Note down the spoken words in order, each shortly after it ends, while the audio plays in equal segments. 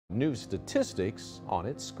New statistics on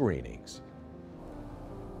its screenings.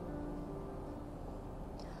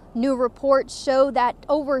 New reports show that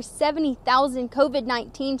over 70,000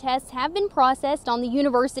 COVID-19 tests have been processed on the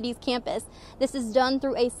university's campus. This is done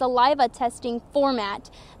through a saliva testing format.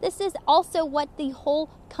 This is also what the whole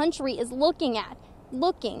country is looking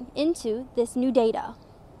into this new data.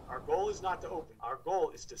 Our goal is not to open. Our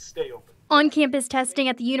goal is to stay open. On-campus testing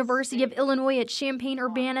at the University of Illinois at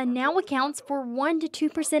Champaign-Urbana now accounts for 1 to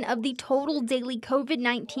 2% of the total daily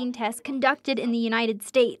COVID-19 tests conducted in the United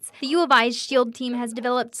States. The U of I's SHIELD team has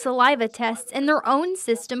developed saliva tests and their own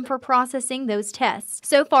system for processing those tests.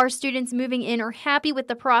 So far, students moving in are happy with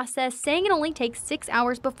the process, saying it only takes 6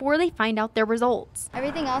 hours before they find out their results.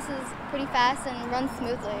 Everything else is pretty fast and runs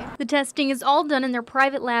smoothly. The testing is all done in their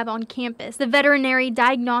private lab on campus. The veterinary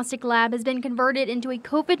diagnostic lab has been converted into a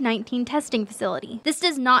COVID-19 testing facility. This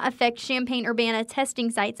does not affect Champaign-Urbana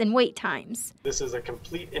testing sites and wait times. This is a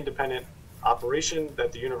complete independent operation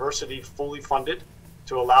that the university fully funded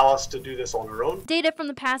to allow us to do this on our own. Data from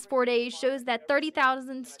the past 4 days shows that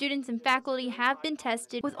 30,000 students and faculty have been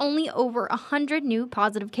tested with only over 100 new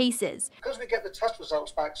positive cases. Because we get the test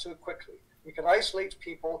results back so quickly, we can isolate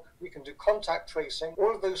people, we can do contact tracing,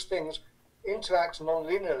 all of those things interact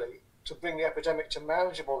non-linearly to bring the epidemic to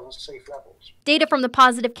manageable and safe levels. Data from the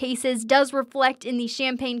positive cases does reflect in the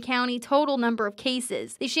Champaign County total number of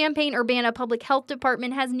cases. The Champaign-Urbana Public Health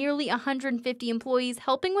Department has nearly 150 employees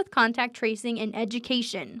helping with contact tracing and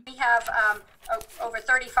education. We have over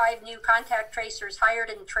 35 new contact tracers hired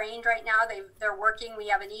and trained right now. They're working. We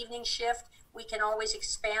have an evening shift. We can always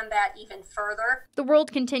expand that even further. The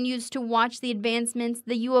world continues to watch the advancements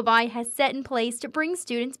the U of I has set in place to bring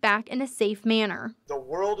students back in a safe manner. The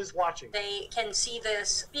world is watching. They can see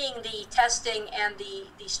this being the testing and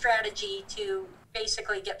the strategy to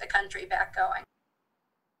basically get the country back going.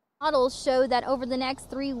 Models show that over the next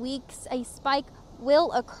 3 weeks, a spike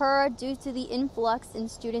will occur due to the influx in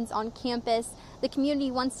students on campus. The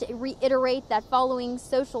community wants to reiterate that following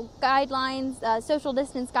social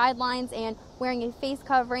distance guidelines and wearing a face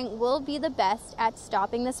covering will be the best at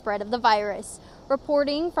stopping the spread of the virus.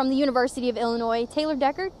 Reporting from the University of Illinois, Taylor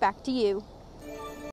Deckert, back to you.